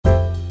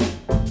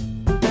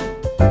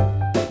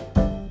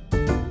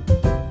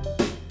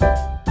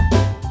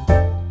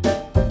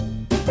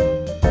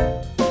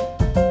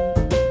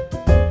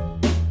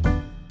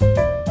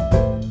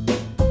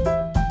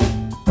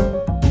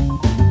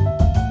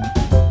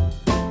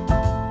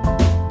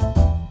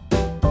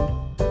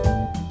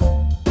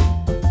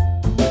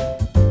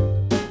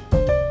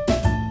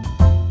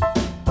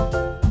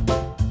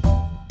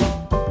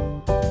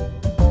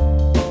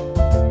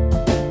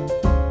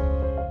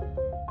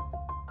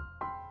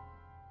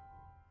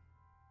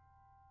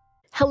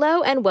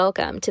Hello and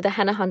welcome to the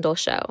Hannah Hundel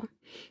Show.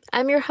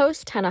 I'm your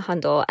host, Hannah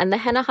Hundel, and the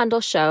Hannah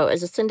Hundel Show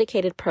is a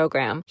syndicated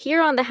program.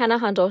 Here on the Hannah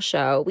Hundel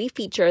Show, we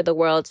feature the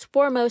world's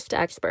foremost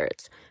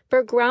experts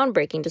for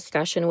groundbreaking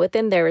discussion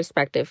within their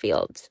respective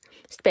fields,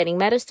 spanning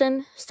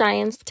medicine,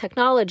 science,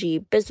 technology,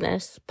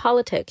 business,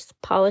 politics,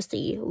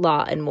 policy,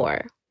 law, and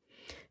more.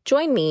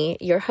 Join me,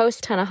 your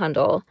host, Hannah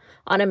Hundel,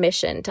 on a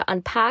mission to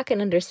unpack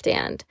and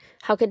understand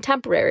how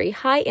contemporary,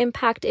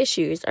 high-impact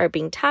issues are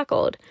being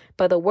tackled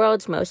by the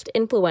world's most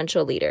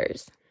influential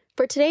leaders.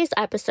 For today's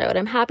episode,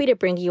 I'm happy to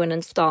bring you an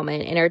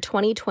installment in our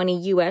 2020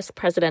 U.S.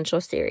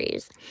 presidential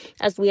series,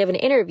 as we have an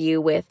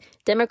interview with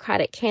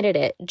Democratic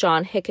candidate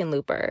John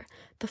Hickenlooper,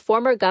 the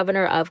former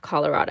governor of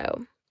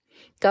Colorado.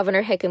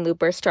 Governor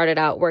Hickenlooper started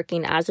out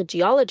working as a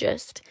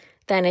geologist,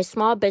 then a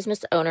small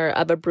business owner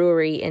of a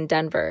brewery in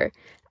Denver,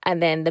 and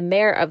then the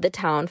mayor of the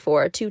town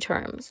for 2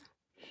 terms.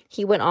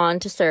 He went on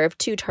to serve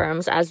 2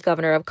 terms as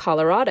governor of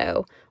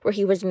Colorado, where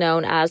he was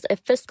known as a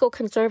fiscal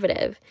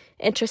conservative,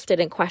 interested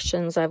in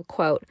questions of,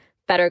 quote,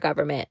 better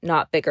government,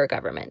 not bigger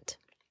government.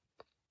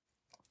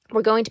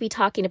 We're going to be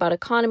talking about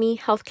economy,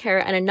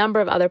 healthcare, and a number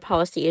of other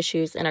policy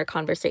issues in our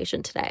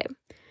conversation today.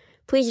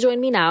 Please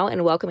join me now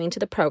in welcoming to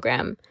the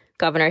program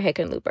Governor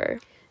Hickenlooper.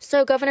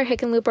 So, Governor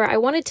Hickenlooper, I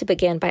wanted to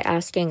begin by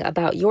asking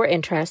about your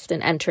interest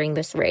in entering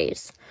this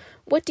race.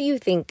 What do you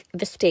think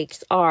the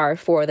stakes are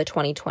for the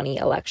 2020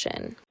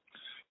 election?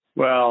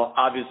 Well,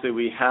 obviously,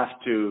 we have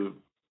to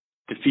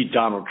defeat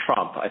Donald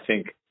Trump. I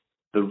think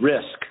the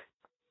risk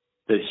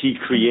that he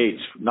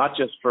creates, not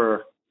just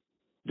for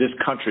this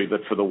country, but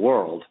for the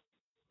world,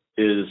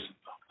 is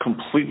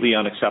completely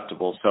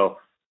unacceptable. So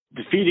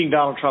defeating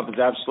Donald Trump is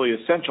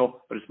absolutely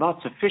essential, but it's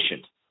not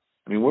sufficient.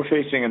 I mean, we're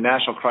facing a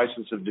national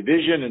crisis of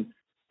division, and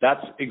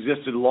that's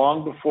existed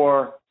long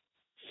before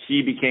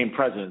he became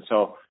president.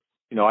 So,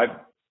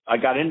 I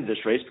got into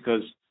this race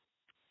because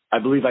I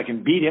believe I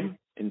can beat him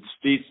in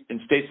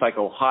states like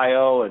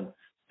Ohio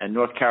and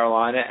North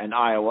Carolina and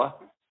Iowa.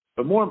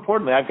 But more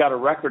importantly, I've got a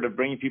record of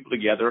bringing people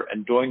together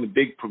and doing the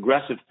big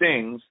progressive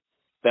things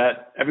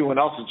that everyone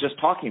else is just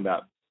talking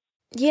about.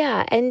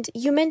 Yeah, and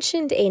you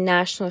mentioned a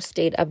national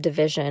state of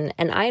division,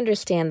 and I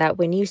understand that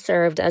when you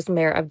served as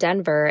mayor of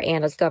Denver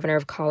and as governor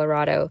of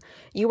Colorado,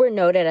 you were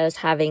noted as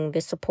having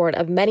the support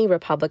of many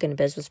Republican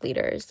business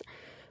leaders.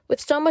 With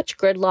so much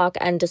gridlock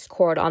and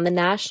discord on the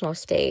national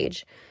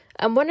stage,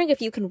 I'm wondering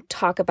if you can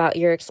talk about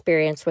your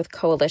experience with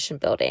coalition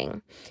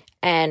building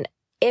and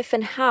if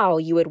and how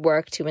you would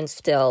work to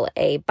instill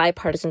a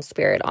bipartisan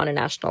spirit on a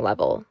national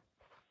level.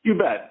 You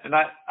bet. And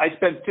I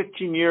spent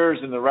 15 years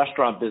in the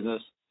restaurant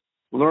business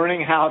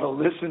learning how to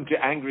listen to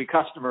angry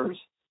customers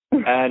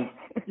and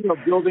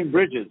building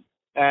bridges.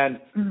 And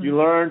you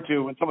learn to,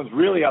 when someone's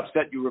really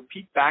upset, you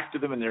repeat back to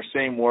them in their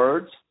same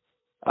words.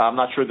 I'm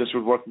not sure this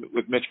would work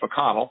with Mitch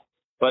McConnell.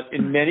 But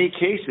in many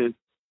cases,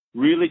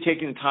 really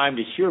taking the time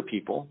to hear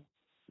people,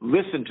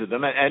 listen to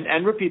them,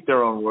 and repeat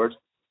their own words,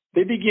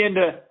 they begin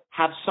to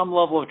have some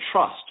level of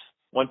trust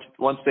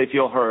once they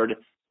feel heard.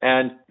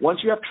 And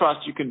once you have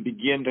trust, you can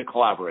begin to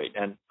collaborate.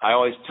 And I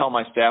always tell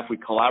my staff we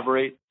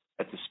collaborate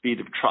at the speed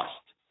of trust.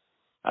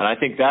 And I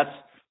think that's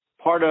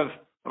part of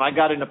when I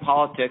got into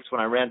politics, when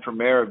I ran for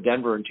mayor of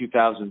Denver in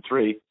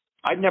 2003,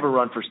 I'd never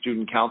run for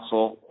student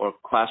council or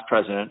class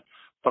president,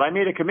 but I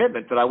made a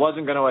commitment that I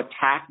wasn't going to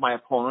attack my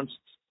opponents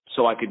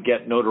so I could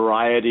get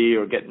notoriety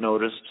or get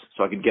noticed,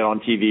 so I could get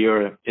on TV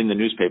or in the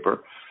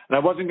newspaper. And I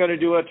wasn't going to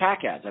do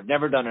attack ads. I've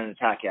never done an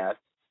attack ad.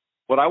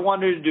 What I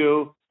wanted to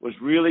do was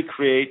really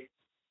create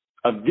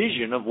a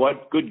vision of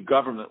what good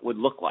government would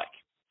look like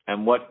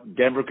and what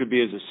Denver could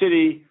be as a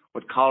city,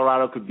 what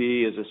Colorado could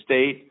be as a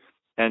state.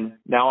 And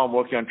now I'm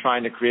working on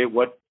trying to create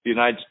what the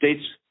United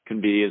States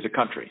can be as a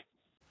country.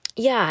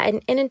 Yeah,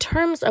 and in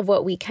terms of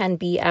what we can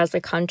be as a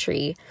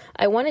country,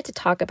 I wanted to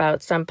talk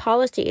about some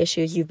policy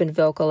issues you've been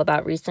vocal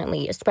about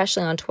recently,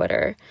 especially on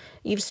Twitter.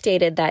 You've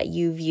stated that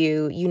you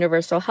view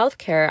universal health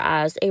care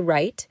as a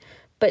right,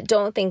 but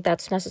don't think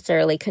that's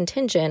necessarily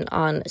contingent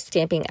on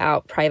stamping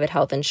out private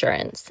health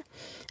insurance.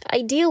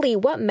 Ideally,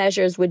 what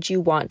measures would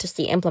you want to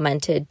see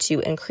implemented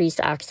to increase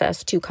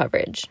access to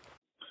coverage?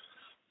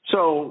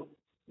 So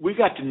we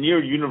got to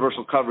near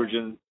universal coverage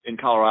in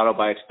Colorado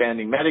by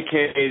expanding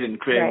Medicaid and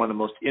creating one of the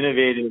most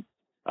innovative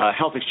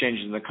health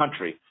exchanges in the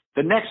country.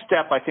 The next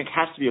step, I think,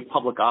 has to be a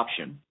public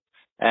option.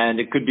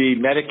 And it could be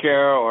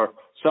Medicare or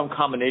some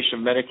combination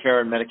of Medicare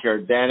and Medicare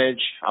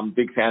Advantage. I'm a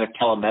big fan of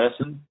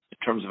telemedicine in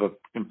terms of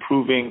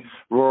improving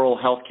rural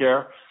health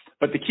care.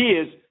 But the key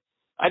is,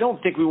 I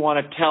don't think we want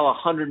to tell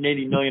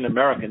 180 million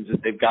Americans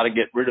that they've got to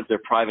get rid of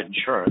their private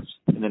insurance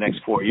in the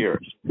next 4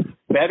 years.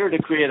 Better to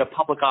create a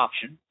public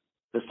option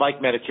that's like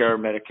Medicare or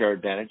Medicare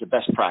Advantage, a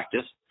best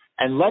practice,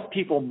 and let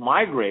people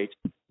migrate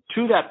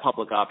to that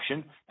public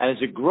option. And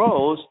as it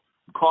grows,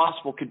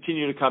 costs will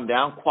continue to come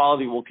down,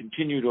 quality will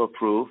continue to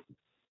improve.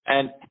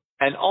 And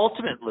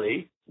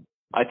ultimately,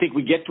 I think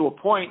we get to a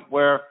point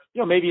where,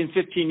 maybe in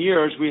 15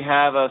 years, we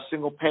have a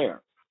single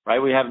payer, right?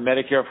 We have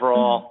Medicare for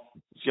all,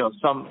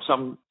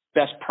 some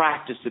best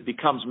practice that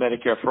becomes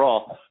Medicare for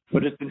all,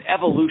 but it's an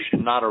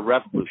evolution, not a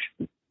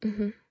revolution.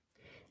 Mm-hmm.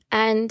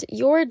 And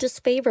your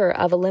disfavor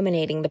of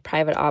eliminating the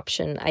private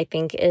option, I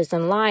think, is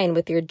in line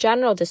with your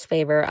general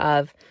disfavor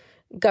of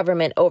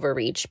government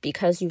overreach,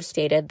 because you've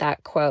stated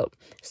that, quote,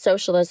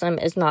 socialism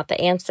is not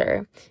the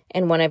answer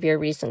in one of your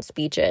recent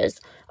speeches.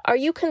 Are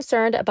you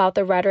concerned about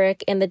the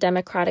rhetoric in the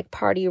Democratic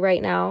Party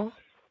right now?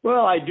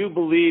 Well, I do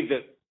believe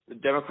that the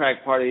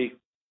Democratic Party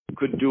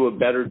could do a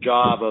better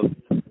job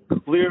of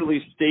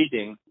clearly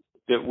stating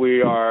that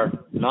we are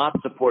not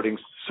supporting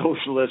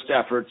socialist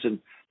efforts and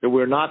that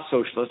we're not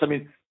socialist. I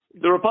mean,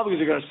 the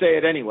Republicans are going to say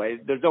it anyway.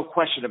 There's no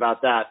question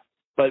about that.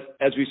 But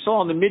as we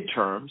saw in the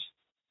midterms,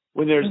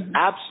 when there's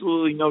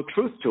absolutely no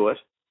truth to it,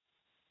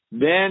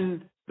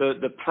 then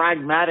the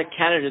pragmatic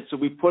candidates that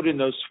we put in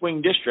those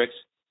swing districts,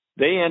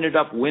 they ended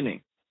up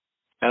winning.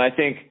 And I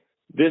think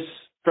this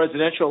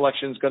presidential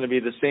election is going to be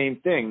the same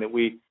thing, that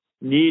we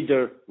need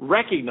to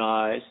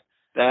recognize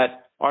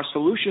that our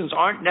solutions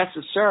aren't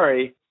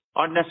necessarily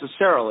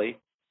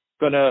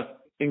going to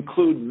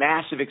include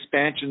massive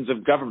expansions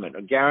of government,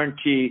 a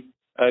guaranteed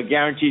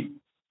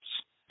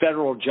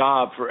federal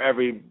job for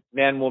every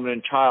man, woman,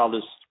 and child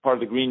as part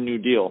of the Green New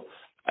Deal.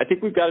 I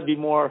think we've got to be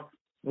more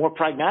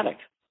pragmatic.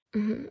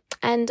 Mm-hmm.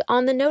 And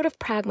on the note of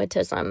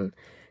pragmatism,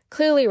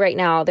 clearly right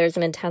now there's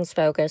an intense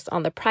focus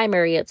on the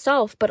primary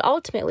itself, but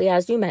ultimately,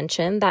 as you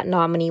mentioned, that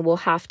nominee will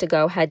have to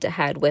go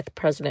head-to-head with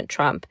President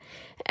Trump.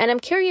 And I'm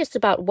curious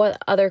about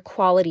what other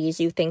qualities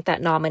you think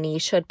that nominee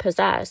should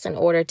possess in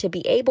order to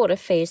be able to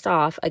face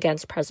off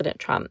against President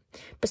Trump,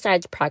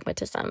 besides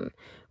pragmatism.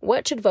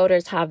 What should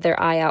voters have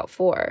their eye out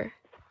for?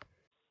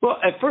 Well,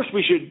 at first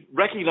we should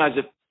recognize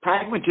that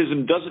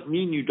pragmatism doesn't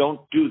mean you don't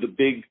do the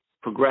big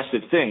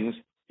progressive things.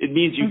 It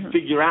means you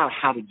figure out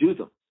how to do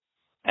them.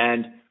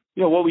 And,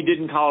 you know, what we did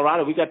in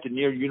Colorado, we got to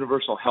near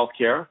universal health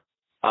care,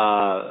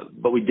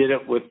 but we did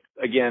it with,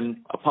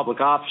 again, a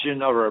public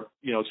option, or,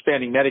 you know,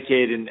 expanding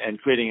Medicaid and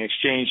creating an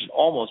exchange that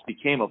almost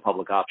became a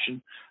public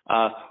option.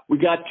 We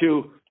got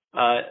to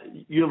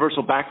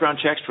universal background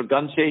checks for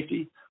gun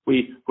safety.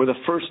 We were the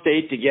first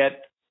state to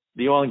get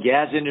the oil and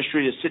gas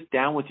industry to sit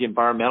down with the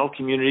environmental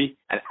community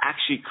and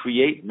actually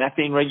create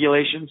methane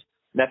regulations,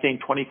 methane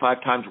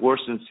 25 times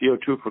worse than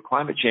CO2 for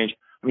climate change.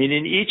 I mean,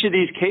 in each of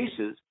these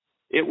cases,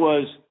 it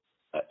was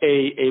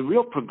a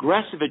real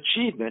progressive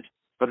achievement,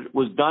 but it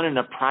was done in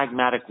a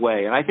pragmatic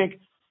way. And I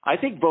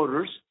think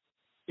voters,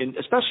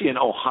 especially in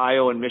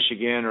Ohio and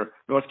Michigan or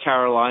North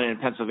Carolina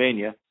and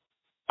Pennsylvania,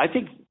 I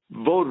think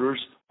voters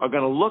are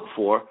going to look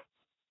for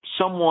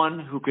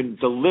someone who can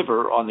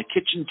deliver on the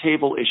kitchen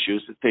table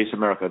issues that face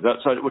America.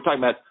 So we're talking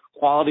about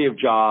quality of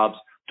jobs,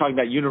 talking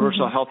about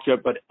universal health care,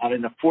 but at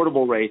an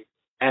affordable rate,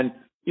 and,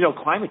 you know,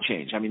 climate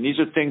change. I mean, these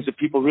are things that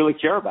people really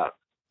care about.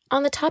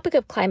 On the topic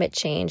of climate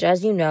change,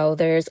 as you know,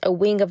 there's a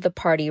wing of the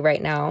party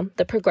right now,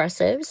 the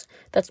progressives,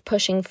 that's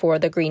pushing for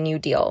the Green New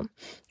Deal,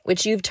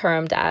 which you've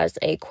termed as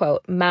a,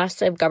 quote,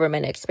 massive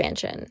government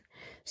expansion.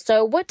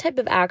 So what type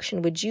of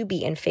action would you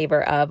be in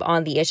favor of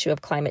on the issue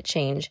of climate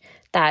change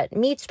that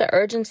meets the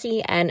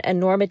urgency and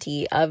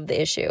enormity of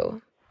the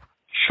issue?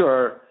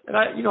 Sure. And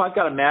I've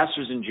got a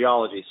master's in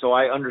geology, so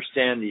I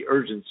understand the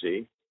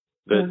urgency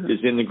that is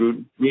in the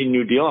Green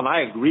New Deal, and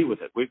I agree with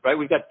it. We've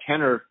got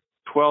 10 or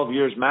 12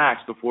 years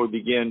max before we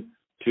begin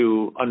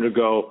to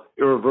undergo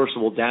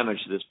irreversible damage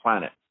to this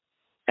planet.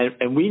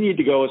 And we need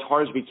to go as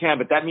hard as we can,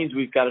 but that means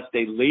we've got to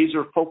stay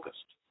laser focused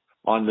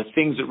on the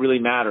things that really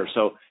matter.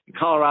 So in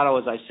Colorado,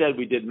 as I said,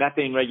 we did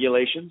methane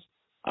regulations,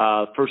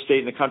 first state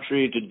in the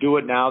country to do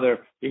it. Now they're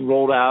being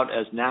rolled out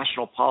as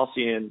national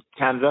policy in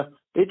Canada.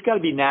 It's got to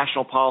be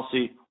national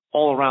policy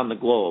all around the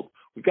globe.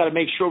 We've got to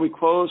make sure we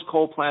close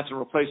coal plants and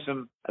replace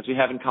them, as we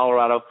have in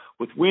Colorado,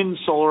 with wind,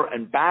 solar,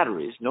 and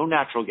batteries, no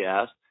natural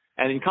gas.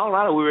 And in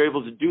Colorado, we were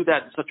able to do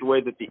that in such a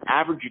way that the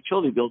average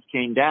utility bills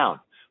came down.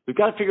 We've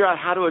got to figure out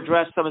how to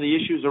address some of the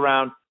issues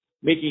around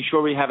making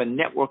sure we have a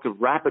network of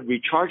rapid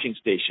recharging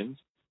stations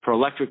for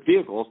electric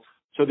vehicles,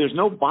 so there's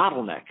no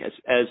bottleneck.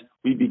 As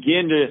we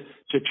begin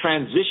to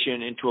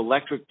transition into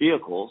electric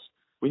vehicles,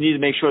 we need to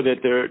make sure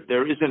that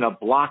there isn't a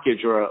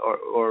blockage or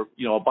a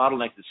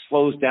bottleneck that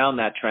slows down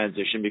that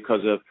transition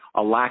because of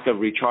a lack of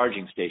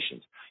recharging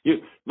stations. You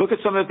look at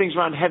some of the things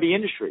around heavy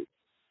industry.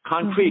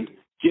 Concrete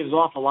gives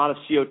off a lot of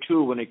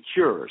CO2 when it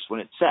cures, when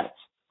it sets.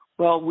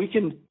 Well, we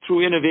can,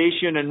 through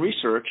innovation and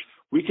research,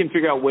 we can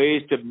figure out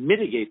ways to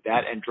mitigate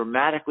that and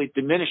dramatically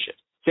diminish it.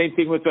 Same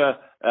thing with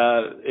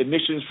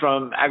emissions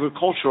from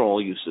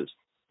agricultural uses.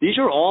 These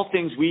are all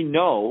things we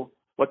know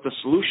what the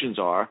solutions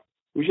are.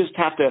 We just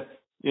have to,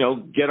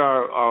 get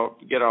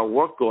our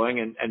work going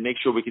and make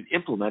sure we can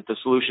implement the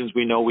solutions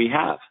we know we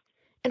have.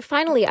 And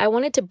finally, I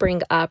wanted to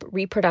bring up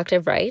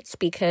reproductive rights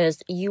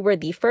because you were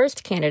the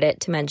first candidate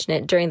to mention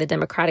it during the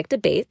Democratic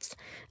debates,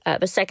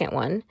 the second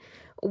one.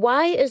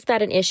 Why is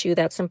that an issue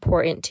that's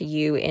important to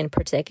you in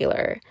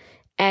particular?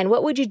 And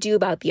what would you do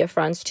about the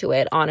affronts to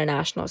it on a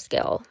national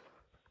scale?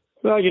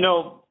 Well,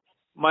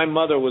 my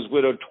mother was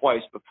widowed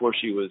twice before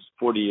she was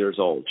 40 years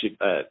old.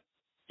 I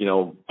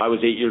was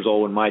 8 years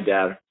old when my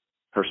dad,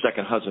 her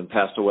second husband,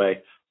 passed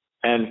away.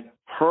 And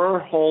her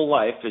whole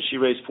life, as she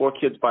raised 4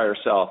 kids by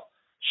herself,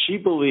 she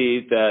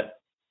believed that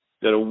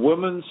a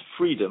woman's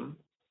freedom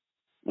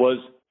was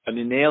an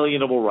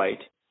inalienable right.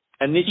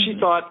 And then she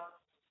thought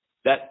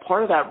that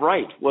part of that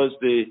right was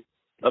the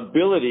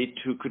ability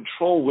to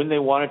control when they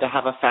wanted to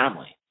have a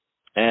family.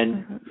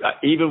 And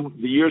even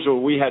the years where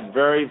we had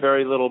very,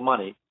 very little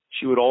money,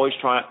 she would always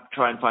try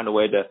and find a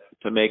way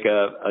to make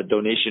a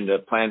donation to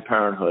Planned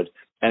Parenthood.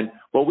 And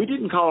what we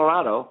did in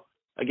Colorado,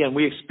 again,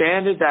 we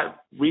expanded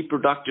that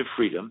reproductive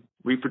freedom,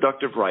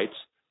 reproductive rights,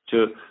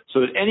 so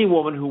that any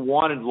woman who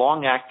wanted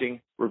long-acting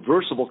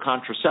reversible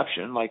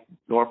contraception, like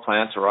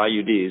Norplants or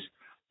IUDs,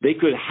 they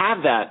could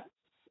have that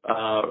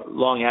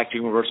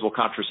long-acting reversible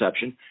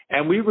contraception.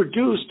 And we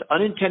reduced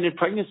unintended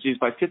pregnancies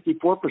by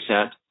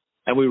 54%,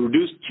 and we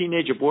reduced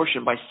teenage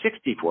abortion by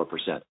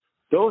 64%.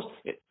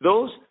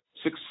 Those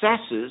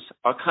successes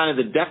are kind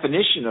of the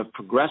definition of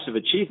progressive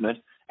achievement,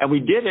 and we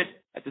did it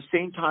at the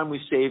same time we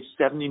saved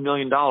 $70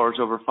 million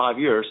over 5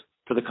 years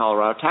for the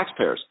Colorado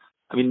taxpayers.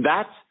 I mean,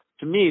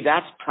 to me,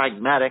 that's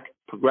pragmatic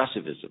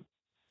progressivism.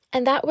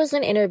 And that was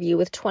an interview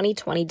with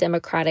 2020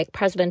 Democratic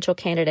presidential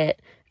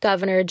candidate,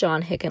 Governor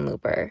John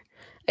Hickenlooper.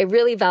 I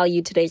really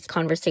valued today's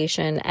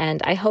conversation,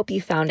 and I hope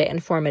you found it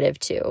informative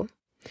too.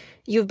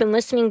 You've been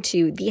listening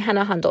to The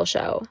Hannah Hundel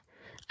Show.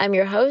 I'm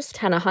your host,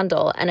 Hannah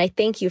Hundel, and I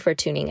thank you for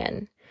tuning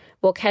in.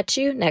 We'll catch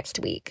you next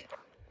week.